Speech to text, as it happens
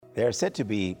There are said to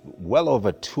be well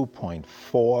over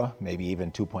 2.4, maybe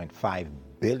even 2.5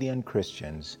 billion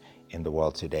Christians in the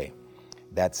world today.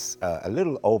 That's a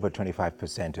little over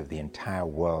 25% of the entire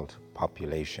world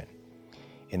population.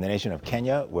 In the nation of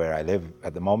Kenya, where I live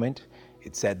at the moment,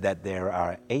 it's said that there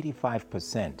are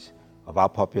 85% of our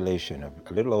population, of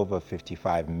a little over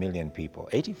 55 million people,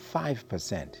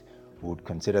 85% who would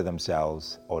consider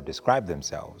themselves or describe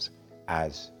themselves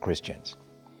as Christians.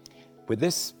 With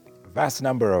this vast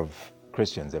number of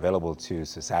Christians available to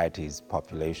society's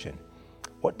population,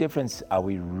 what difference are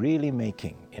we really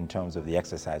making in terms of the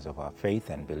exercise of our faith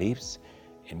and beliefs?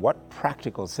 In what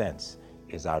practical sense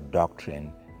is our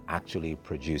doctrine actually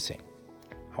producing?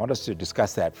 I want us to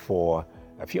discuss that for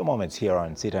a few moments here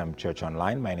on CITAM Church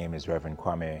Online. My name is Reverend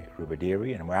Kwame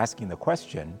Rubadiri, and we're asking the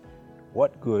question,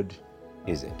 what good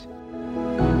is it?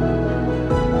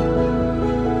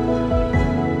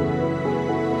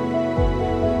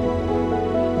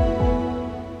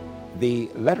 The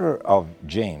letter of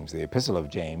James, the epistle of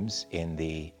James in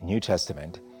the New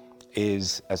Testament,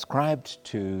 is ascribed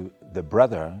to the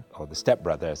brother, or the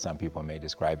stepbrother, as some people may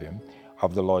describe him,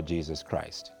 of the Lord Jesus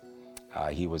Christ.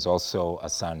 He was also a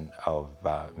son of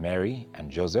Mary and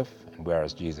Joseph, and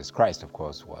whereas Jesus Christ, of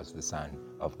course, was the Son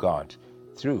of God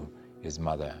through his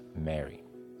mother Mary.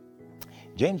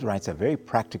 James writes a very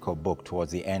practical book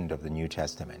towards the end of the New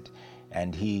Testament,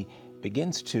 and he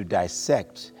begins to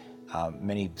dissect,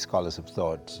 many scholars have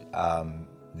thought,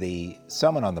 the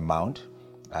Sermon on the Mount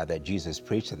that Jesus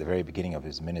preached at the very beginning of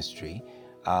his ministry,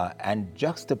 and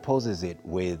juxtaposes it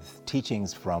with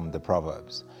teachings from the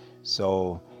Proverbs.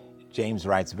 So James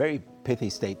writes very pithy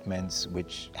statements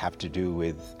which have to do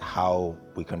with how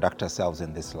we conduct ourselves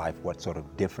in this life, what sort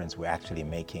of difference we're actually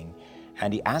making.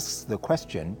 And he asks the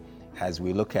question, as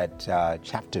we look at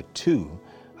chapter 2,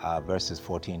 verses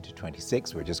 14 to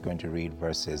 26. We're just going to read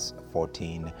verses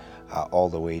 14 all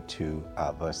the way to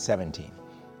verse 17.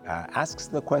 Asks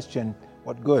the question,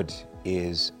 what good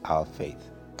is our faith?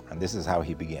 And this is how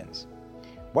he begins.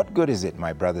 What good is it,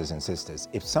 my brothers and sisters,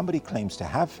 if somebody claims to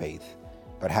have faith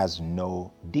but has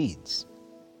no deeds?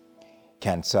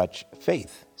 Can such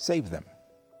faith save them?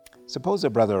 Suppose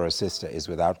a brother or sister is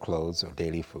without clothes or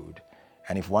daily food,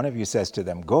 and if one of you says to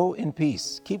them, go in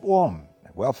peace, keep warm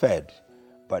and well fed,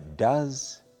 but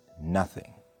does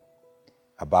nothing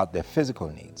about their physical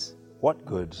needs, what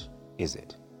good is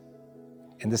it?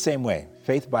 In the same way,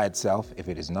 faith by itself, if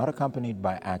it is not accompanied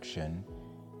by action,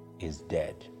 is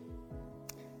dead.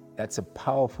 That's a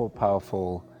powerful,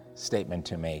 powerful statement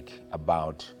to make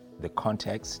about the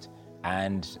context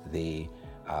and the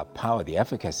power, the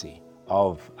efficacy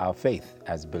of our faith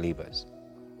as believers.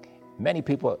 Many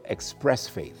people express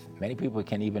faith. Many people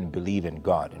can even believe in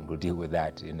God, and we'll deal with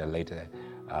that in a later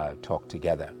talk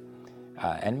together.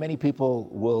 And many people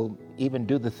will even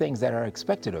do the things that are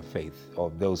expected of faith,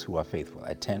 of those who are faithful.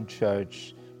 Attend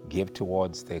church, give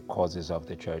towards the causes of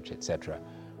the church, etc.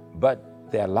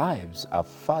 But their lives are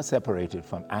far separated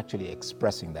from actually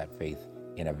expressing that faith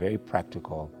in a very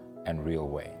practical and real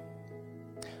way.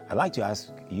 I'd like to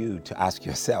ask you to ask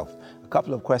yourself a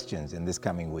couple of questions in this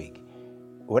coming week.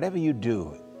 Whatever you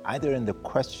do, either in the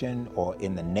question or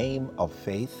in the name of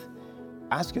faith,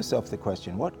 ask yourself the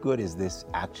question, what good is this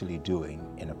actually doing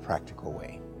in a practical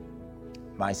way?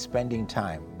 My spending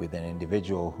time with an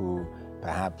individual who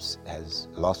perhaps has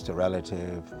lost a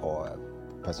relative, or a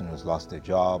person who's lost a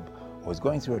job, or is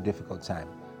going through a difficult time,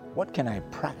 what can I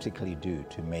practically do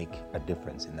to make a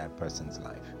difference in that person's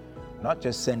life? Not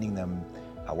just sending them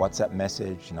a WhatsApp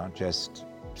message, not just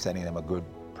sending them a good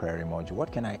prayer emoji.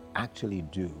 What can I actually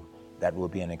do that will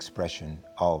be an expression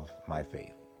of my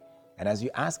faith? And as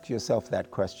you ask yourself that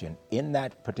question in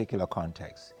that particular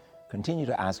context, continue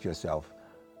to ask yourself,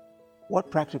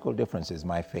 what practical difference is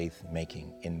my faith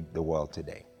making in the world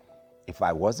today? If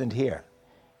I wasn't here,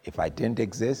 if I didn't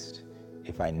exist,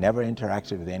 if I never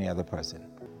interacted with any other person,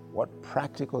 what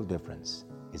practical difference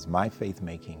is my faith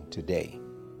making today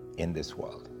in this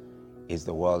world? Is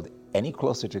the world any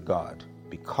closer to God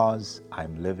because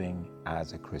I'm living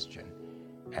as a Christian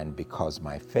and because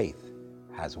my faith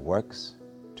has works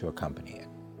to accompany it?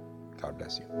 God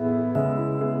bless you.